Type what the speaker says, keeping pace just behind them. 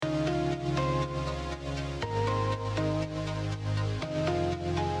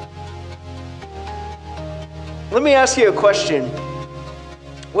Let me ask you a question.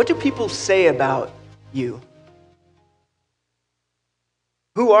 What do people say about you?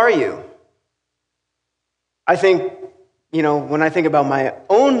 Who are you? I think, when I think about my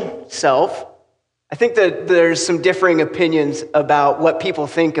own self, I think that there's some differing opinions about what people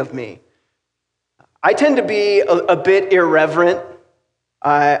think of me. I tend to be a bit irreverent.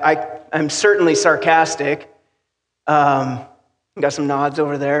 I'm certainly sarcastic. Got some nods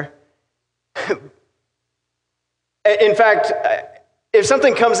over there. In fact, if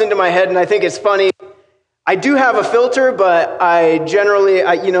something comes into my head and I think it's funny, I do have a filter, but I generally,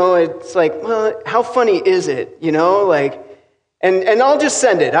 it's like, well, how funny is it? And I'll just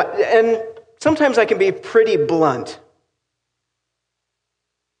send it. And sometimes I can be pretty blunt.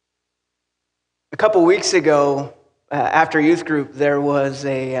 A couple weeks ago, after youth group, there was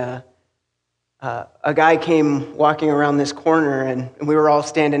a guy came walking around this corner, and we were all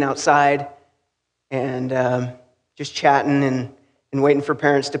standing outside and just chatting and waiting for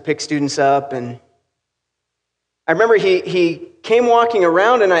parents to pick students up. And I remember he came walking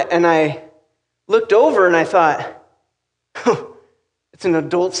around, and I looked over and I thought, oh, it's an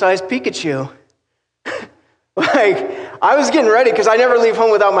adult-sized Pikachu. I was getting ready because I never leave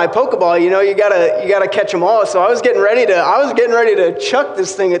home without my Pokeball. You gotta catch them all. So I was getting ready to chuck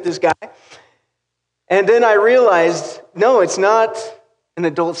this thing at this guy. And then I realized, no, it's not an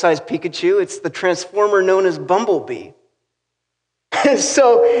adult-sized Pikachu. It's the transformer known as Bumblebee. And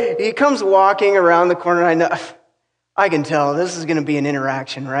so he comes walking around the corner. I can tell this is going to be an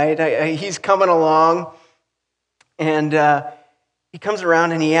interaction, right? He's coming along, and he comes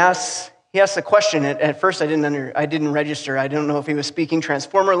around and he asks a question. At first, I didn't register. I don't know if he was speaking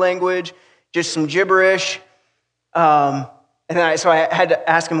transformer language, just some gibberish. So I had to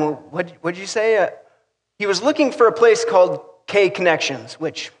ask him, well, what did you say? He was looking for a place called K Connections,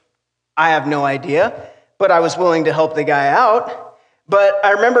 which I have no idea, but I was willing to help the guy out. But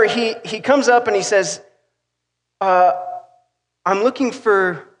I remember he comes up and he says, I'm looking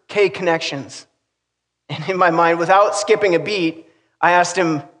for K Connections. And in my mind, without skipping a beat, I asked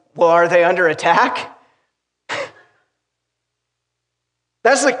him, well, are they under attack?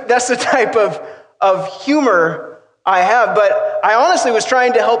 That's the type of humor I have, but I honestly was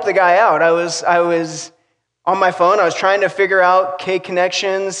trying to help the guy out. I was on my phone. I was trying to figure out K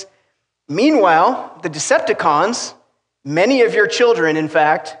Connections. Meanwhile, the Decepticons, many of your children, in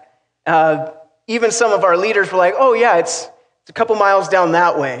fact, even some of our leaders were like, oh yeah, it's a couple miles down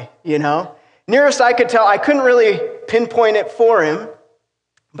that way, Nearest I could tell, I couldn't really pinpoint it for him,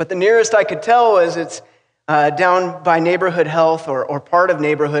 but the nearest I could tell was it's down by Neighborhood Health or part of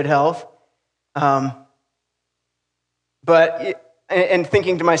Neighborhood Health. And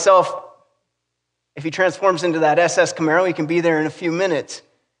thinking to myself, if he transforms into that SS Camaro, he can be there in a few minutes.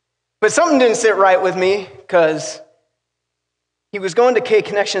 But something didn't sit right with me because he was going to K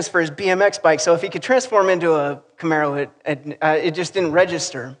Connections for his BMX bike, so if he could transform into a Camaro, it just didn't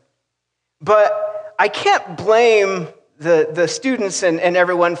register. But I can't blame the students and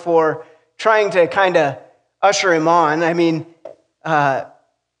everyone for trying to kind of usher him on. I mean,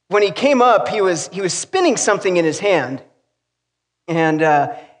 when he came up, he was spinning something in his hand, and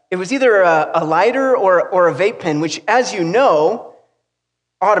it was either a lighter or a vape pen, which, as you know,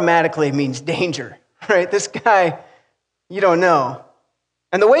 automatically means danger, right? This guy, you don't know.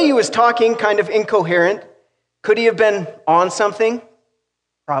 And the way he was talking, kind of incoherent, could he have been on something?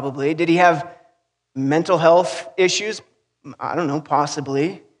 Probably. Did he have mental health issues? I don't know,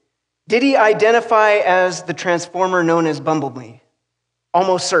 possibly. Did he identify as the transformer known as Bumblebee?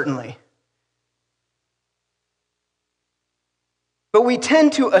 Almost certainly. But we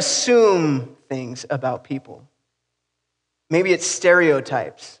tend to assume things about people. Maybe it's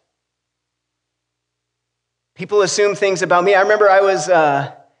stereotypes. People assume things about me. I remember I was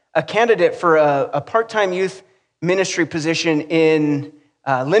a candidate for a part-time youth ministry position in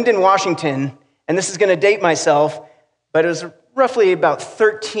Linden, Washington, and this is going to date myself, but it was roughly about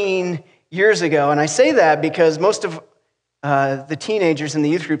 13 years ago, and I say that because most of the teenagers in the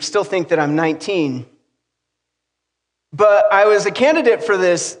youth group still think that I'm 19. But I was a candidate for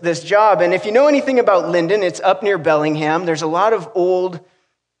this job, and if you know anything about Linden, it's up near Bellingham. There's a lot of old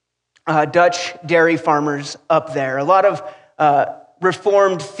Dutch dairy farmers up there, a lot of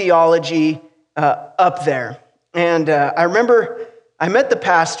Reformed theology up there. And I remember I met the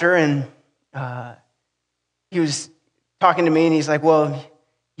pastor, and he was talking to me, and he's like, well,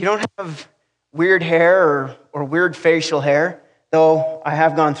 you don't have weird hair or weird facial hair, though I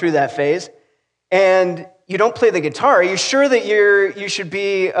have gone through that phase. And you don't play the guitar. Are you sure that you should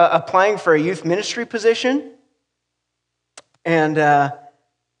be applying for a youth ministry position? And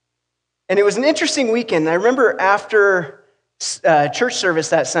And it was an interesting weekend. I remember after church service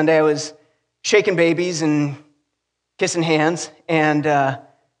that Sunday, I was shaking babies and kissing hands, and there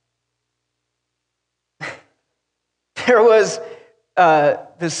was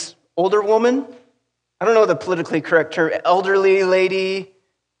this older woman. I don't know the politically correct term, elderly lady,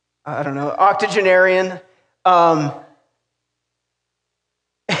 I don't know, octogenarian. And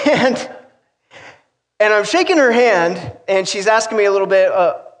I'm shaking her hand, and she's asking me a little bit,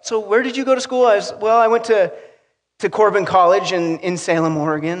 so where did you go to school? I went to Corbin College in Salem,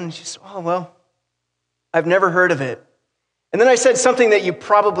 Oregon. And she said, oh, well, I've never heard of it. And then I said something that you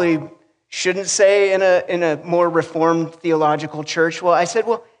probably shouldn't say in a more reformed theological church. Well, I said,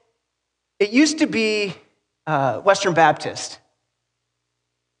 well, it used to be Western Baptist.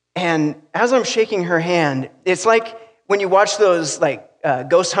 And as I'm shaking her hand, it's like when you watch those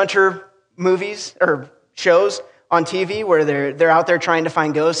ghost hunter movies or shows on TV where they're out there trying to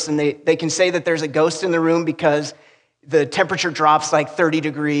find ghosts, and they can say that there's a ghost in the room because the temperature drops like 30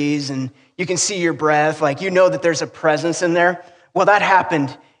 degrees and you can see your breath, like you know that there's a presence in there. Well, that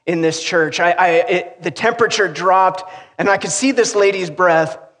happened in this church. The temperature dropped and I could see this lady's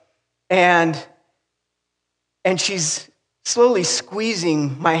breath, and she's slowly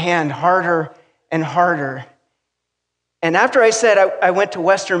squeezing my hand harder and harder. And after I said I went to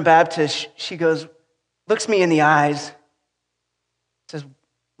Western Baptist, she goes, looks me in the eyes, says,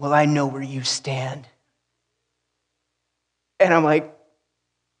 well, I know where you stand. And I'm like,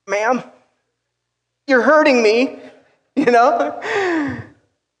 ma'am, you're hurting me, you know?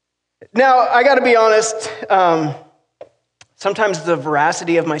 Now, I got to be honest, sometimes the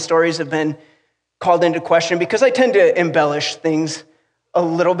veracity of my stories have been called into question because I tend to embellish things a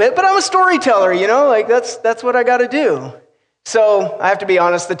little bit, but I'm a storyteller, you know, like that's what I got to do. So I have to be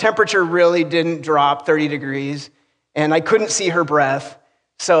honest, the temperature really didn't drop 30 degrees and I couldn't see her breath.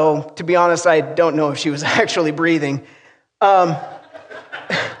 So to be honest, I don't know if she was actually breathing. But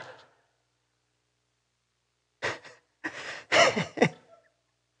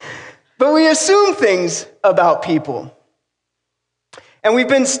we assume things about people. And we've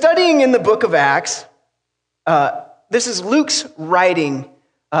been studying in the book of Acts. This is Luke's writing.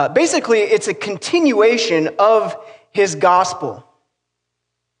 Basically, it's a continuation of his gospel.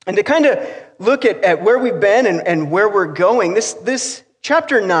 And to kind of look at where we've been and where we're going, this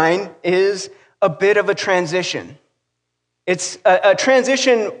chapter 9 is a bit of a transition. It's a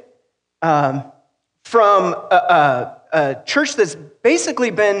transition from a church that's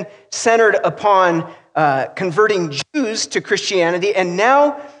basically been centered upon converting Jews to Christianity, and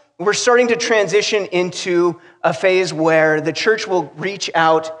now we're starting to transition into a phase where the church will reach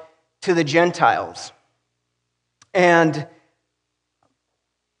out to the Gentiles. And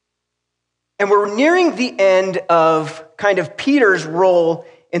we're nearing the end of kind of Peter's role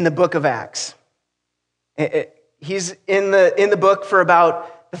in the book of Acts. He's in the book for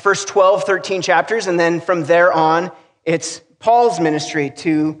about the first 12, 13 chapters, and then from there on, it's Paul's ministry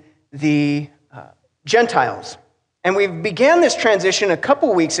to the Gentiles. And we began this transition a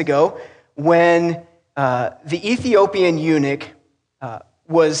couple weeks ago when the Ethiopian eunuch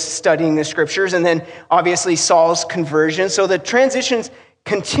was studying the scriptures, and then obviously Saul's conversion. So the transition's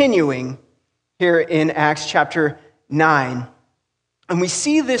continuing here in Acts chapter 9. And we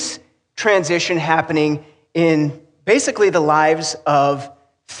see this transition happening in basically the lives of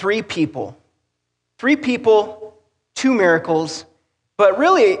three people. 2 miracles. But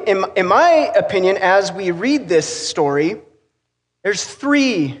really, in my opinion, as we read this story, there's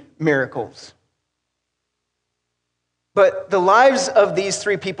 3 miracles. But the lives of these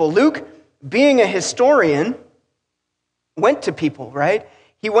 3 people, Luke, being a historian, went to people, right?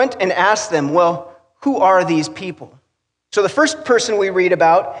 He went and asked them, well, who are these people? So the first person we read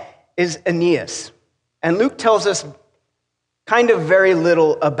about is Aeneas. And Luke tells us kind of very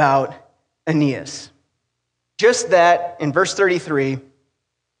little about Aeneas. Just that, in verse 33,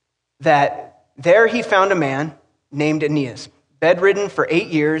 that there he found a man named Aeneas, bedridden for 8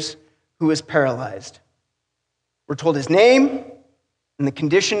 years, who was paralyzed. We're told his name and the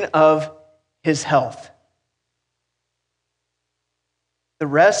condition of his health. The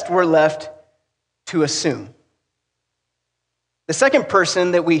rest we're left to assume. The second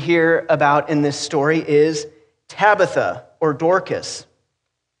person that we hear about in this story is Tabitha, or Dorcas,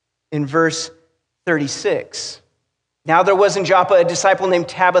 in verse 36. Now there was in Joppa a disciple named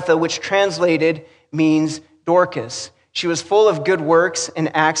Tabitha, which translated means Dorcas. She was full of good works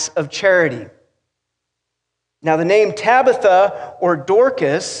and acts of charity. Now the name Tabitha, or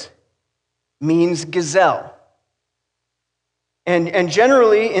Dorcas, means gazelle. And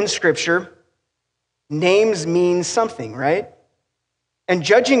generally in Scripture, names mean something, right? And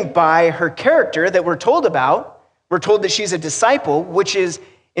judging by her character that we're told about, we're told that she's a disciple, which is,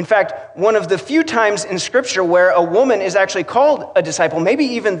 in fact, one of the few times in Scripture where a woman is actually called a disciple, maybe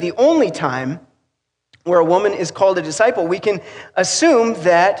even the only time where a woman is called a disciple. We can assume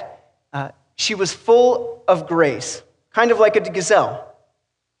that she was full of grace, kind of like a gazelle.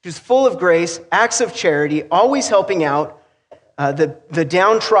 She was full of grace, acts of charity, always helping out the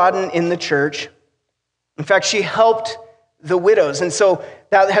downtrodden in the church. In fact, she helped the widows. And so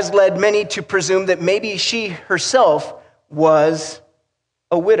that has led many to presume that maybe she herself was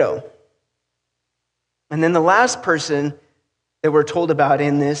a widow. And then the last person that we're told about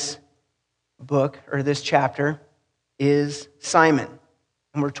in this book or this chapter is Simon.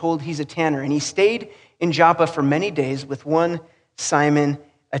 And we're told he's a tanner. And he stayed in Joppa for many days with one Simon,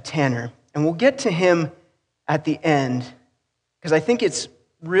 a tanner. And we'll get to him at the end because I think it's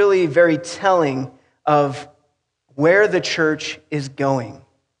really very telling of where the church is going.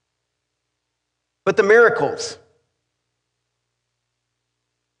 But the miracles.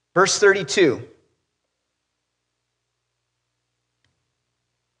 Verse 32.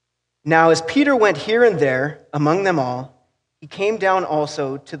 Now, as Peter went here and there among them all, he came down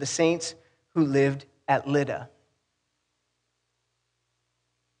also to the saints who lived at Lydda.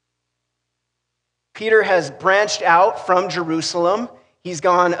 Peter has branched out from Jerusalem. He's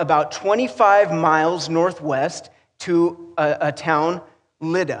gone about 25 miles northwest to a town,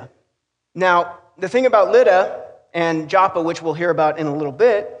 Lydda. Now, the thing about Lydda and Joppa, which we'll hear about in a little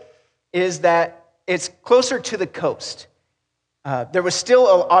bit, is that it's closer to the coast. There was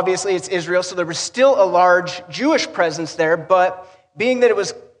still, obviously it's Israel, so there was still a large Jewish presence there, but being that it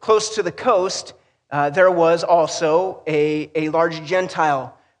was close to the coast, there was also a large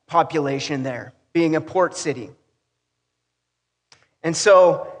Gentile population there, being a port city. And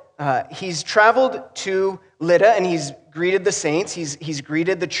so he's traveled to Lydda and he's greeted the saints, he's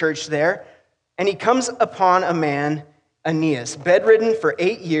greeted the church there, and he comes upon a man, Aeneas, bedridden for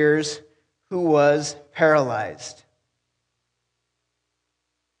 8 years, who was paralyzed.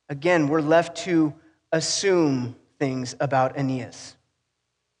 Again, we're left to assume things about Aeneas.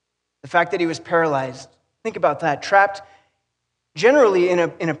 The fact that he was paralyzed, think about that, trapped generally in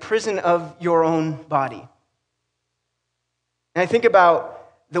a prison of your own body. And I think about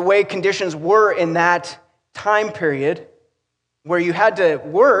the way conditions were in that time period where you had to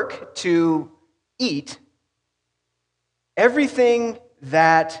work to eat. Everything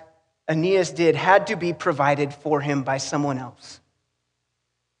that Aeneas did had to be provided for him by someone else.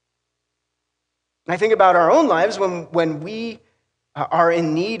 And I think about our own lives when we are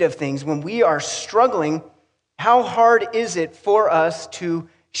in need of things, when we are struggling, how hard is it for us to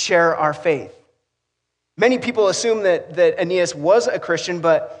share our faith? Many people assume that Aeneas was a Christian,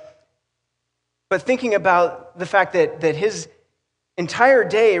 but thinking about the fact that his entire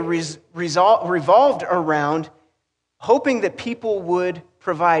day revolved around hoping that people would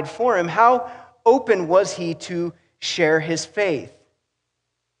provide for him, how open was he to share his faith?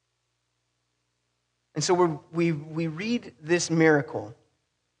 And so we read this miracle.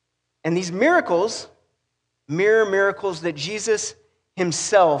 And these miracles mirror miracles that Jesus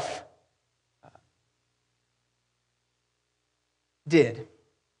himself did.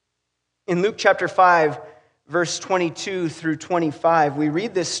 In Luke chapter 5, verse 22 through 25, we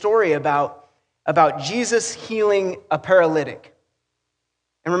read this story about Jesus healing a paralytic.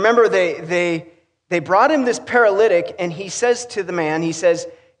 And remember, they brought him this paralytic, and he says to the man, he says,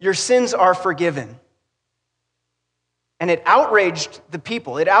 "Your sins are forgiven." And it outraged the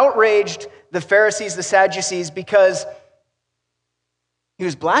people. It outraged the Pharisees, the Sadducees, because he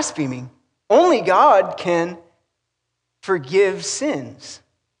was blaspheming. Only God can forgive sins.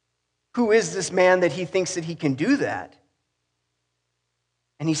 Who is this man that he thinks that he can do that?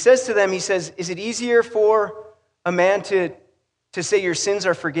 And he says to them, he says, is it easier for a man to say your sins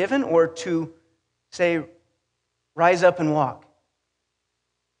are forgiven or to say, rise up and walk?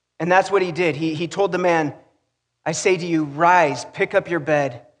 And that's what he did. He told the man, I say to you, rise, pick up your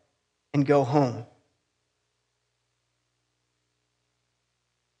bed, and go home.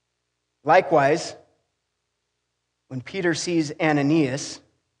 Likewise, when Peter sees Aeneas,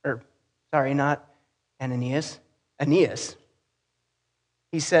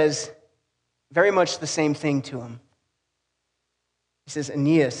 he says very much the same thing to him. He says,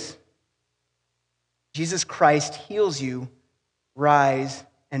 Aeneas, Jesus Christ heals you, rise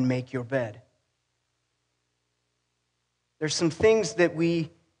and make your bed. There's some things that we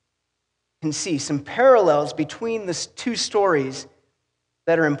can see, some parallels between the two stories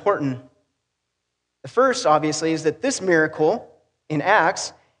that are important. The first, obviously, is that this miracle in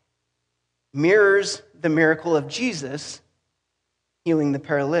Acts mirrors the miracle of Jesus healing the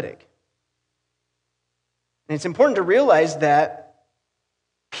paralytic. And it's important to realize that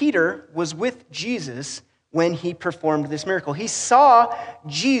Peter was with Jesus when he performed this miracle. He saw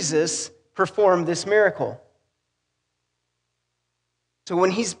Jesus perform this miracle. So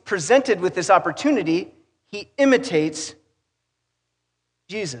when he's presented with this opportunity, he imitates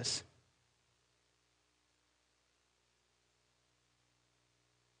Jesus.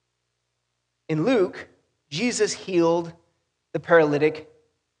 In Luke, Jesus healed the paralytic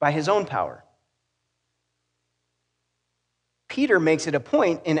by his own power. Peter makes it a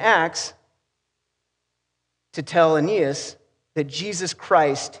point in Acts to tell Aeneas that Jesus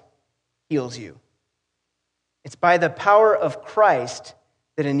Christ heals you. It's by the power of Christ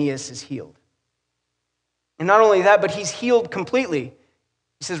that Aeneas is healed. And not only that, but he's healed completely.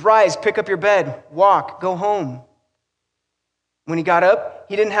 He says, rise, pick up your bed, walk, go home. When he got up,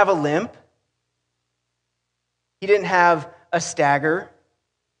 he didn't have a limp. He didn't have a stagger.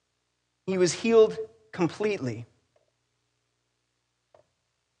 He was healed completely.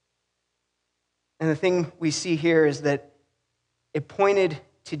 And the thing we see here is that it pointed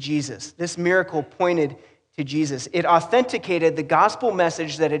to Jesus. This miracle pointed to Jesus. It authenticated the gospel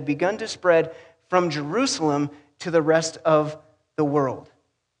message that had begun to spread from Jerusalem to the rest of the world.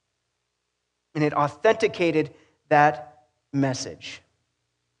 And it authenticated that message.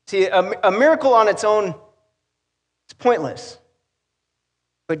 See, a miracle on its own is pointless.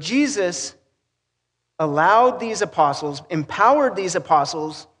 But Jesus allowed these apostles, empowered these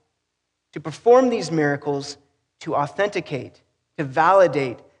apostles to perform these miracles, to authenticate, to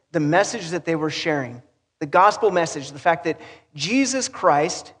validate the message that they were sharing, the gospel message, the fact that Jesus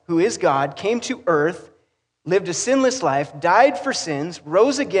Christ, who is God, came to earth, lived a sinless life, died for sins,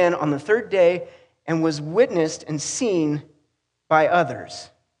 rose again on the third day, and was witnessed and seen by others.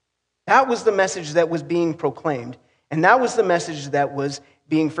 That was the message that was being proclaimed, and that was the message that was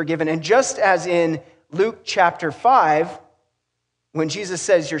being forgiven. And just as in Luke chapter 5, when Jesus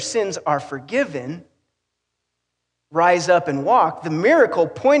says, your sins are forgiven, rise up and walk, the miracle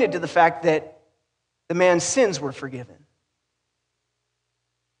pointed to the fact that the man's sins were forgiven.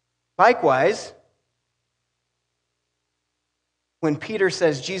 Likewise, when Peter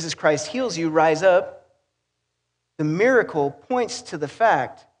says, Jesus Christ heals you, rise up, the miracle points to the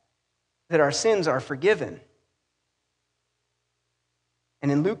fact that our sins are forgiven.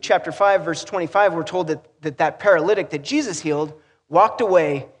 And in Luke chapter 5, verse 25, we're told that paralytic that Jesus healed walked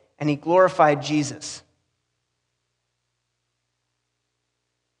away and he glorified Jesus.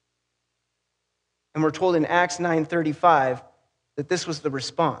 And we're told in Acts 9:35 that this was the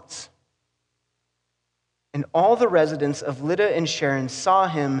response. And all the residents of Lydda and Sharon saw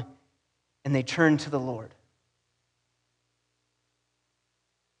him and they turned to the Lord.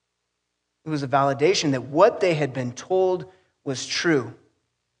 It was a validation that what they had been told was true.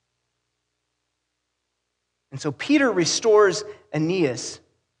 And so Peter restores Aeneas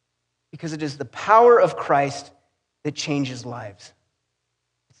because it is the power of Christ that changes lives.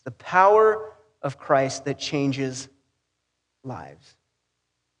 It's the power of Christ that changes lives.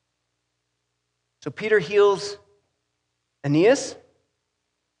 So Peter heals Aeneas,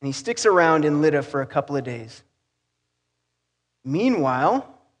 and he sticks around in Lydda for a couple of days. Meanwhile,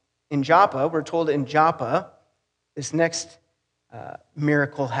 in Joppa, we're told in Joppa, this next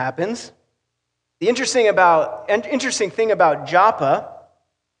miracle happens. The interesting thing about Joppa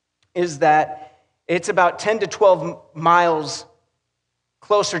is that it's about 10 to 12 miles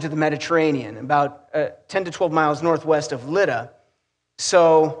closer to the Mediterranean, about 10 to 12 miles northwest of Lydda.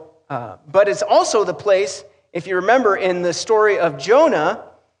 So, but it's also the place, if you remember in the story of Jonah,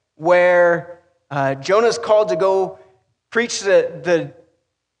 where Jonah's called to go preach the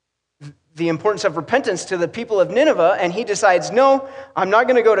importance of repentance to the people of Nineveh, and he decides, no, I'm not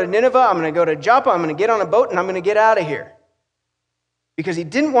going to go to Nineveh, I'm going to go to Joppa, I'm going to get on a boat, and I'm going to get out of here. Because he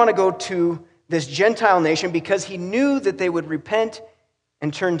didn't want to go to this Gentile nation because he knew that they would repent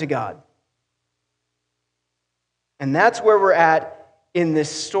and turn to God. And that's where we're at in this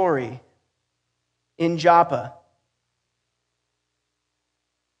story, in Joppa.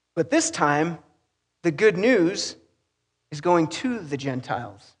 But this time, the good news is going to the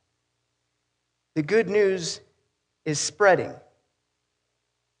Gentiles. The good news is spreading.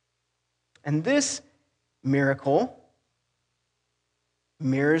 And this miracle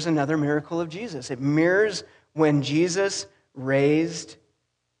mirrors another miracle of Jesus. It mirrors when Jesus raised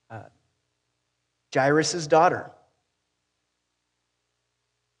Jairus' daughter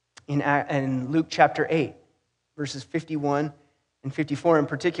in Luke chapter 8, verses 51 and 54 in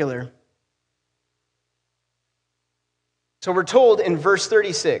particular. So we're told in verse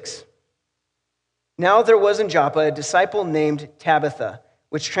 36, Now there was in Joppa a disciple named Tabitha,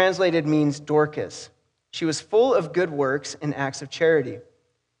 which translated means Dorcas. She was full of good works and acts of charity.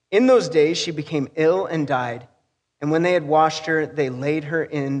 In those days she became ill and died, and when they had washed her, they laid her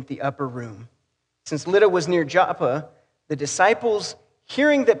in the upper room. Since Lydda was near Joppa, the disciples,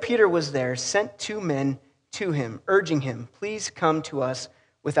 hearing that Peter was there, sent 2 men to him, urging him, "Please come to us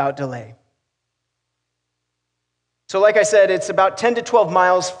without delay." So like I said, it's about 10 to 12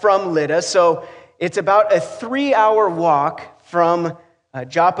 miles from Lydda, so it's about a 3-hour walk from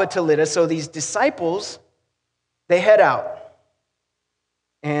Joppa to Lydda. So these disciples, they head out,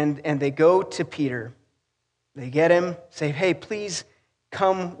 and they go to Peter. They get him, say, "Hey, please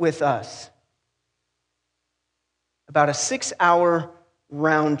come with us." About a 6-hour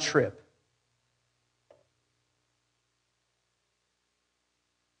round trip.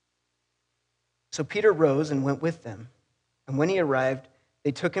 So Peter rose and went with them. And when he arrived,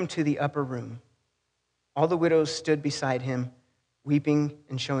 they took him to the upper room. All the widows stood beside him, weeping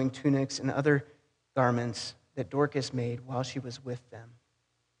and showing tunics and other garments that Dorcas made while she was with them.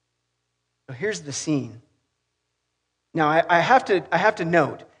 So here's the scene. Now, I have to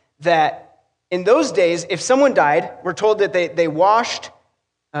note that in those days, if someone died, we're told that they washed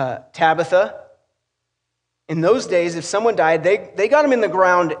Tabitha. In those days, if someone died, they got him in the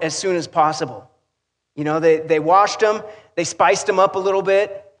ground as soon as possible. You know, they washed him, they spiced him up a little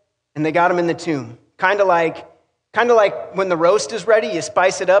bit, and they got him in the tomb. Kind of like when the roast is ready, you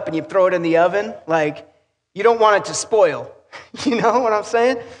spice it up and you throw it in the oven. Like, you don't want it to spoil. You know what I'm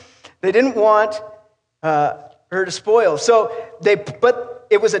saying? They didn't want her to spoil. But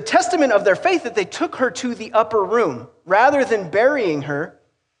it was a testament of their faith that they took her to the upper room. Rather than burying her,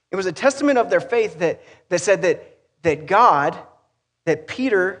 it was a testament of their faith that said that God, that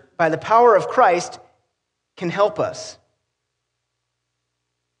Peter, by the power of Christ, can help us.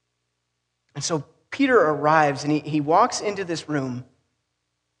 And so Peter arrives and he walks into this room.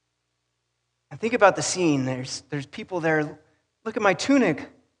 And think about the scene. There's people there. Look at my tunic.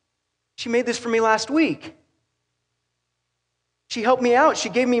 She made this for me last week. She helped me out. She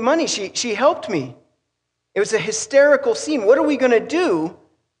gave me money. She helped me. It was a hysterical scene. What are we going to do?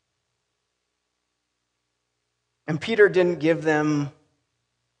 And Peter didn't give them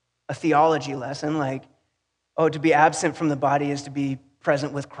a theology lesson like, oh, to be absent from the body is to be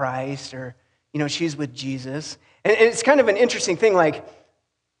present with Christ, or, you know, she's with Jesus. And it's kind of an interesting thing, like,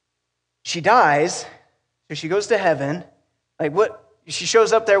 she dies, so she goes to heaven. Like, what? She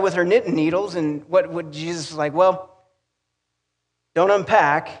shows up there with her knitting needles, and what Jesus was like, well, don't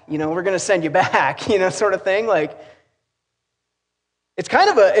unpack, you know, we're going to send you back, you know, sort of thing. Like, it's kind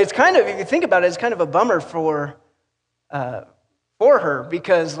of, if you think about it, it's kind of a bummer for her,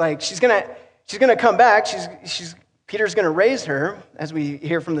 because like she's gonna come back. Peter's gonna raise her, as we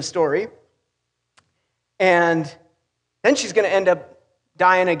hear from the story, and then she's gonna end up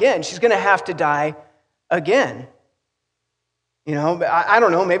dying again. She's gonna have to die again. You know, I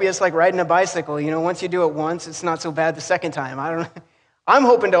don't know. Maybe it's like riding a bicycle. You know, once you do it once, it's not so bad the second time. I don't know. I'm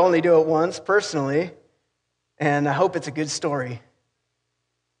hoping to only do it once personally, and I hope it's a good story.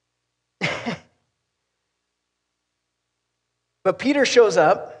 But Peter shows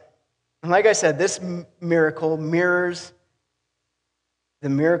up, and like I said, this miracle mirrors the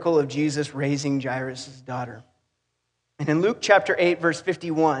miracle of Jesus raising Jairus' daughter. And in Luke chapter 8, verse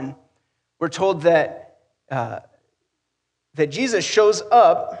 51, we're told that Jesus shows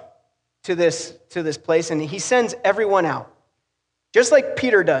up to this place, and he sends everyone out, just like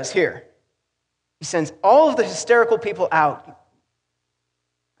Peter does here. He sends all of the hysterical people out.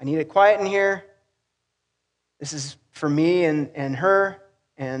 I need it quiet in here. This is for me and her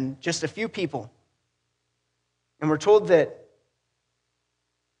and just a few people. And we're told that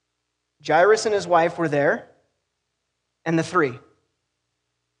Jairus and his wife were there, and the 3,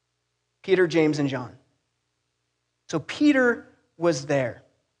 Peter, James, and John. So Peter was there.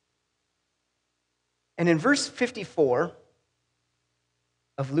 And in verse 54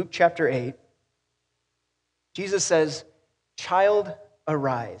 of Luke chapter 8, Jesus says, "Child,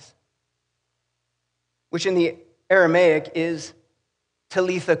 arise," which in the Aramaic is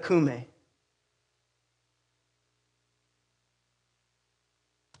Talitha Kume.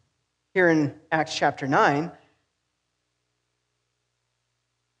 Here in Acts chapter 9,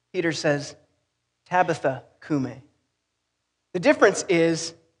 Peter says, Tabitha Kume. The difference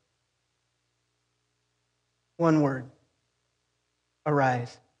is one word: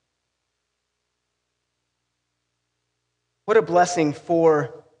 arise. What a blessing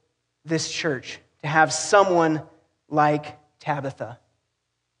for this church to have someone like Tabitha,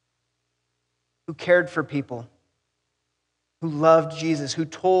 who cared for people, who loved Jesus, who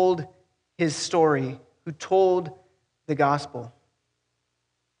told his story, who told the gospel.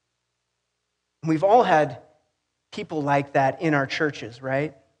 We've all had people like that in our churches,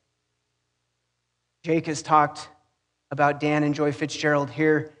 right? Jake has talked about Dan and Joy Fitzgerald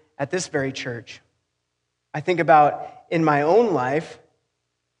here at this very church. I think about, in my own life,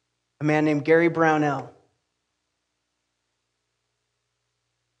 a man named Gary Brownell.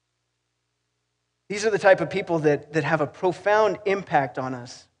 These are the type of people that have a profound impact on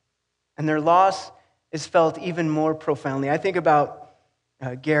us, and their loss is felt even more profoundly. I think about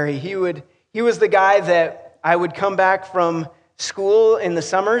Gary. He was the guy that I would come back from school in the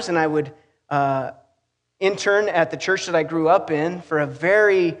summers, and I would intern at the church that I grew up in for a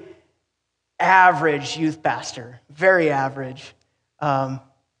very average youth pastor, very average.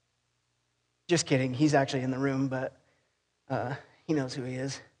 Just kidding, he's actually in the room, but he knows who he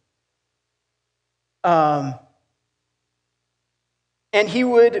is. And he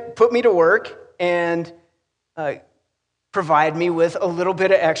would put me to work and provide me with a little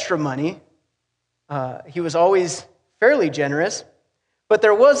bit of extra money. He was always fairly generous. But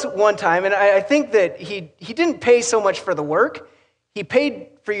there was one time, and I think that he didn't pay so much for the work. He paid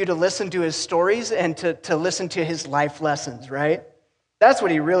for you to listen to his stories and to listen to his life lessons, right? That's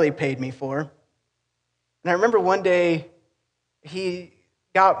what he really paid me for. And I remember one day he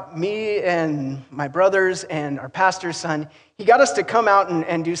got me and my brothers and our pastor's son, he got us to come out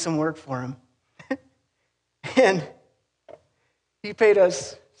and do some work for him. And he paid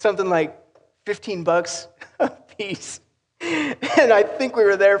us something like $15 a piece. And I think we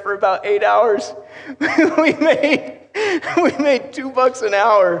were there for about 8 hours. we made $2 an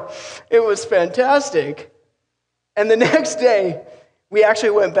hour. It was fantastic. And the next day, we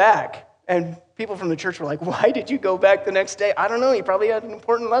actually went back. And people from the church were like, why did you go back the next day? I don't know. He probably had an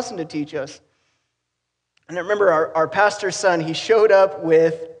important lesson to teach us. And I remember our pastor's son, he showed up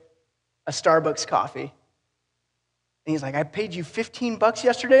with a Starbucks coffee. And he's like, I paid you $15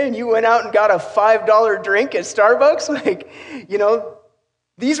 yesterday and you went out and got a $5 drink at Starbucks? Like,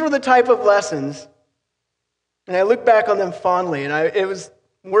 these were the type of lessons. And I look back on them fondly, and it was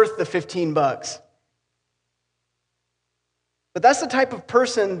worth the $15. But that's the type of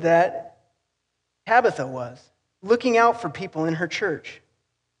person that Tabitha was, looking out for people in her church.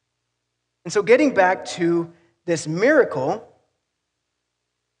 And so getting back to this miracle,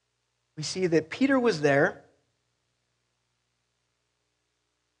 we see that Peter was there,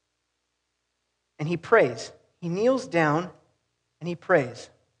 and he prays. He kneels down and he prays.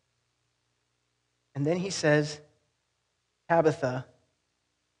 And then he says, Tabitha,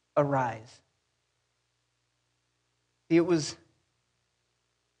 arise. See, it was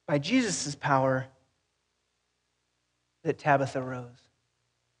by Jesus' power that Tabitha rose.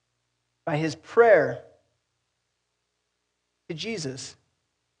 By his prayer to Jesus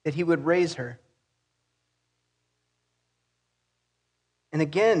that he would raise her. And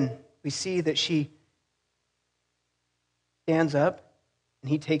again, we see that she stands up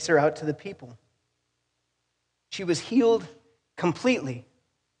and he takes her out to the people. She was healed completely.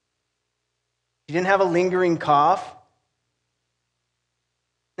 She didn't have a lingering cough.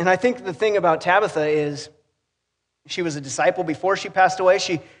 And I think the thing about Tabitha is she was a disciple before she passed away.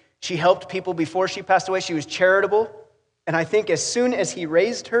 She helped people before she passed away. She was charitable. And I think as soon as he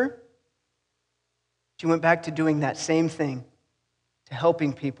raised her, she went back to doing that same thing, to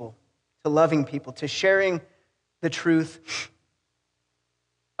helping people, to loving people, to sharing the truth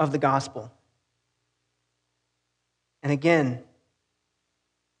of the gospel. And again,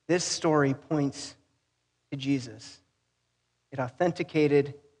 this story points to Jesus. It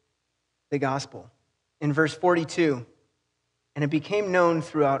authenticated the gospel. In verse 42, and it became known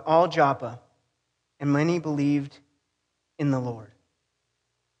throughout all Joppa, and many believed in the Lord.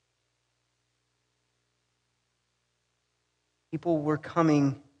 People were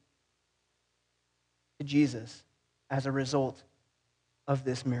coming to Jesus as a result of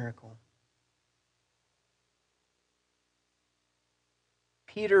this miracle.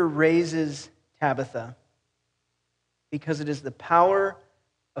 Peter raises Tabitha because it is the power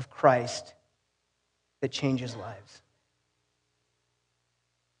of Christ that changes lives.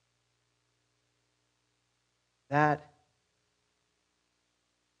 That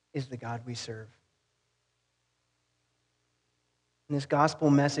is the God we serve. And this gospel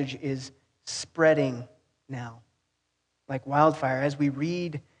message is spreading now like wildfire. As we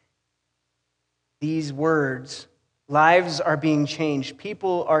read these words, lives are being changed.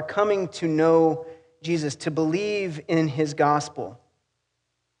 People are coming to know Jesus, to believe in his gospel.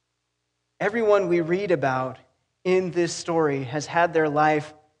 Everyone we read about in this story has had their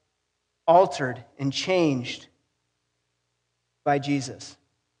life altered and changed by Jesus.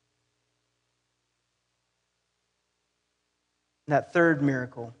 That third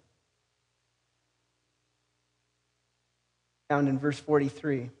miracle, found in verse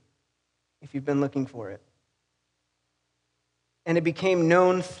 43, if you've been looking for it. And it became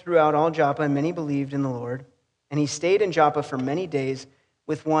known throughout all Joppa, and many believed in the Lord. And he stayed in Joppa for many days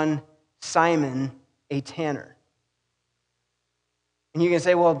with one Simon, a tanner. And you can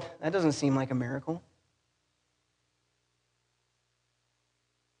say, well, that doesn't seem like a miracle.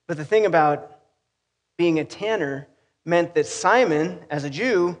 But the thing about being a tanner meant that Simon, as a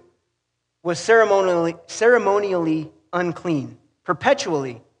Jew, was ceremonially unclean,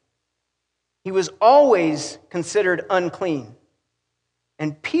 perpetually. He was always considered unclean.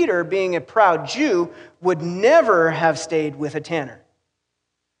 And Peter, being a proud Jew, would never have stayed with a tanner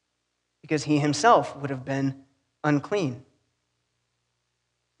because he himself would have been unclean.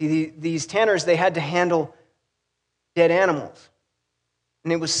 These tanners, they had to handle dead animals.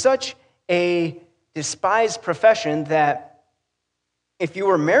 And it was such a despised profession that if you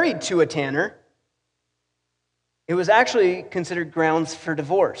were married to a tanner, it was actually considered grounds for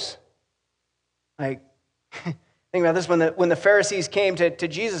divorce. Like, think about this, when the Pharisees came to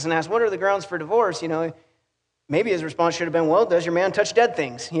Jesus and asked, what are the grounds for divorce? Maybe his response should have been, well, does your man touch dead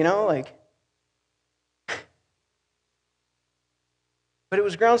things? But it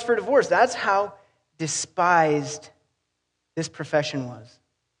was grounds for divorce. That's how despised this profession was.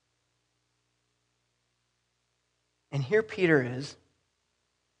 And here Peter is,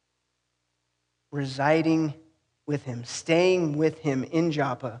 residing with him, staying with him in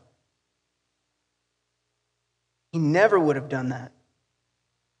Joppa. He never would have done that.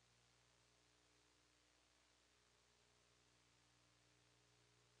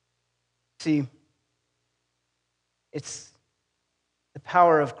 See, it's the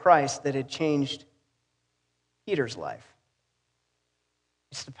power of Christ that had changed Peter's life.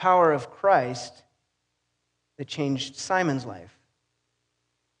 It's the power of Christ that changed Simon's life.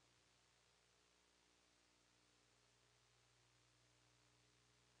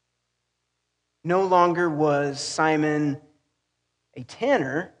 No longer was Simon a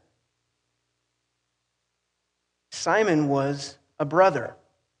tanner. Simon was a brother.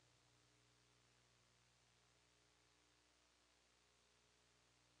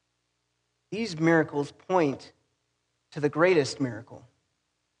 These miracles point to the greatest miracle.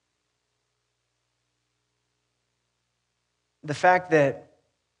 The fact that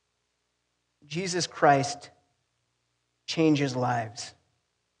Jesus Christ changes lives.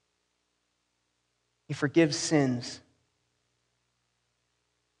 He forgives sins.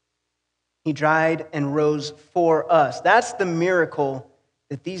 He died and rose for us. That's the miracle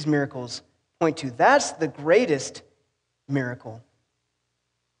that these miracles point to. That's the greatest miracle.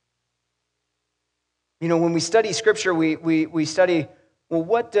 When we study Scripture, we study, well,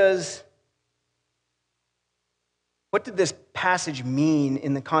 what did this passage mean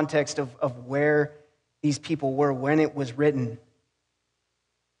in the context of where these people were when it was written?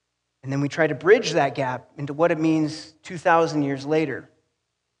 And then we try to bridge that gap into what it means 2,000 years later.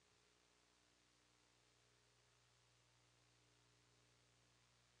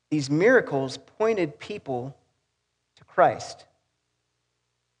 These miracles pointed people to Christ.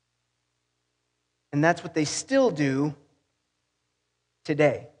 And that's what they still do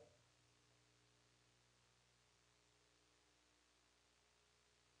today.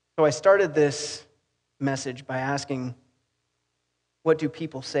 So I started this message by asking, what do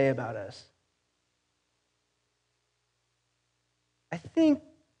people say about us? I think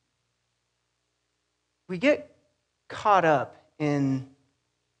we get caught up in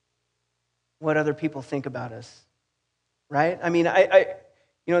what other people think about us, right? I mean,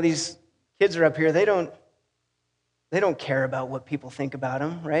 these kids are up here. They don't care about what people think about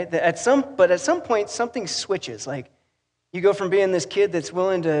them, right? But at some point, something switches. Like, you go from being this kid that's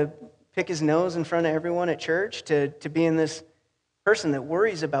willing to pick his nose in front of everyone at church to being this person that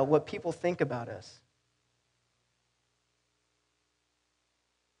worries about what people think about us.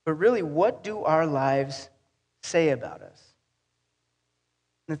 But really, what do our lives say about us?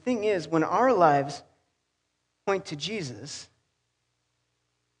 And the thing is, when our lives point to Jesus,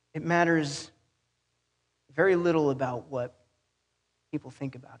 it matters very little about what people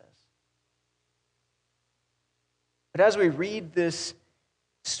think about us. But as we read this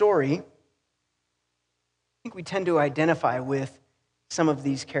story, I think we tend to identify with some of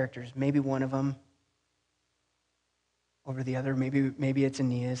these characters. Maybe one of them over the other. Maybe it's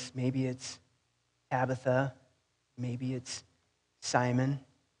Aeneas. Maybe it's Tabitha. Maybe it's Simon.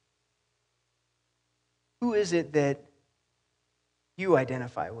 Who is it that you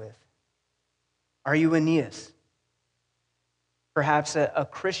identify with? Are you Aeneas? Perhaps a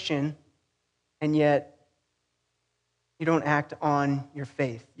Christian, and yet You don't act on your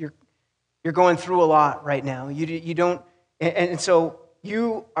faith. You're going through a lot right now. You don't, and so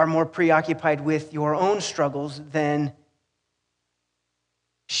you are more preoccupied with your own struggles than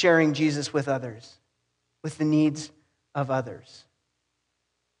sharing Jesus with others, with the needs of others.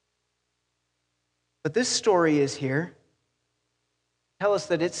 But this story is here. Tell us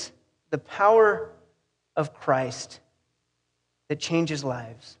that it's the power of Christ that changes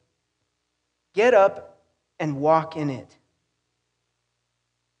lives. Get up and walk in it.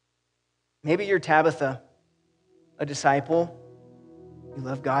 Maybe you're Tabitha, a disciple. You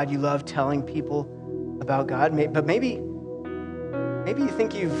love God. You love telling people about God. But maybe you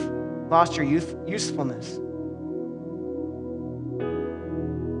think you've lost your usefulness.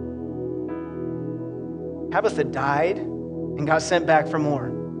 Tabitha died and got sent back for more.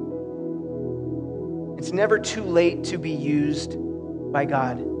 It's never too late to be used by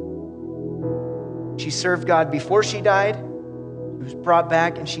God. She served God before she died. She was brought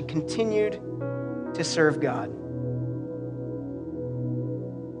back, and she continued to serve God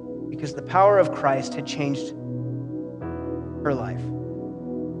because the power of Christ had changed her life.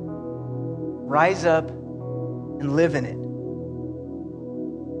 Rise up and live in it.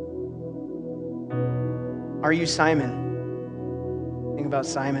 Are you Simon? Think about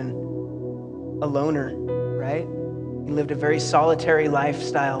Simon, a loner, right? He lived a very solitary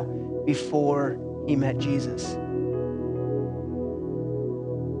lifestyle before he met Jesus.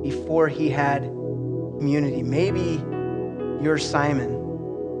 Before he had community. Maybe you're Simon.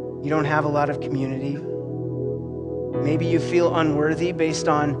 You don't have a lot of community. Maybe you feel unworthy based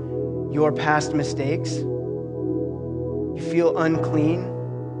on your past mistakes. You feel unclean.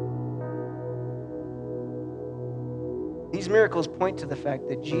 These miracles point to the fact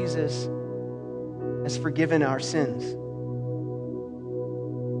that Jesus has forgiven our sins.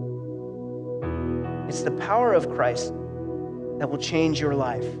 It's the power of Christ that will change your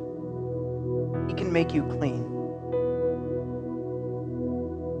life. He can make you clean.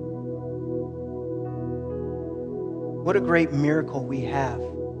 What a great miracle we have.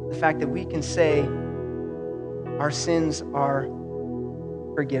 The fact that we can say our sins are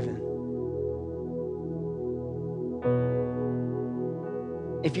forgiven.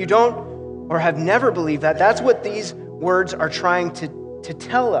 If you don't or have never believed that, that's what these words are trying to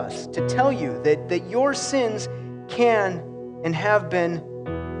tell us, to tell you that your sins can and have been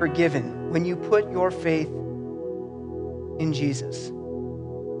forgiven when you put your faith in Jesus.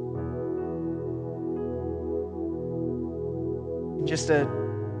 In just a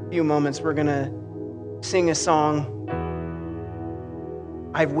few moments, we're going to sing a song,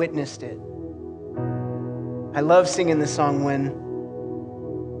 I've Witnessed It. I love singing this song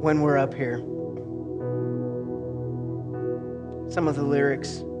when we're up here. Some of the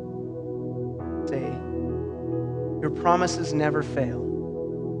lyrics say, your promises never fail.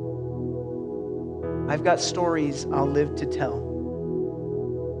 I've got stories I'll live to tell.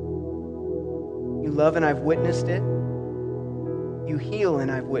 You love and I've witnessed it. You heal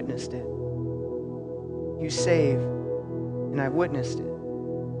and I've witnessed it. You save and I've witnessed it.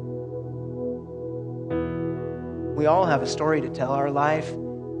 We all have a story to tell. Our life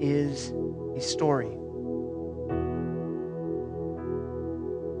is a story.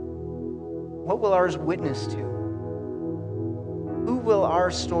 What will ours witness to? Who will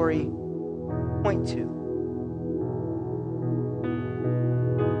our story point to?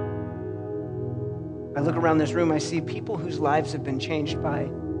 I look around this room, I see people whose lives have been changed by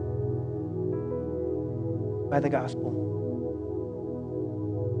the gospel.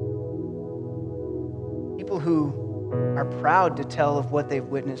 People who are proud to tell of what they've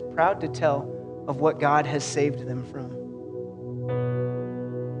witnessed, proud to tell of what God has saved them from.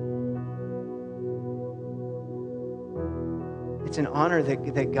 It's an honor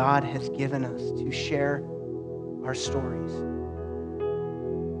that God has given us to share our stories.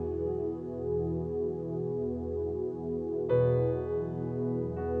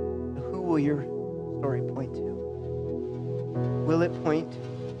 Who will your story point to? Will it point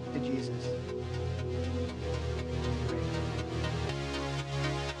to Jesus?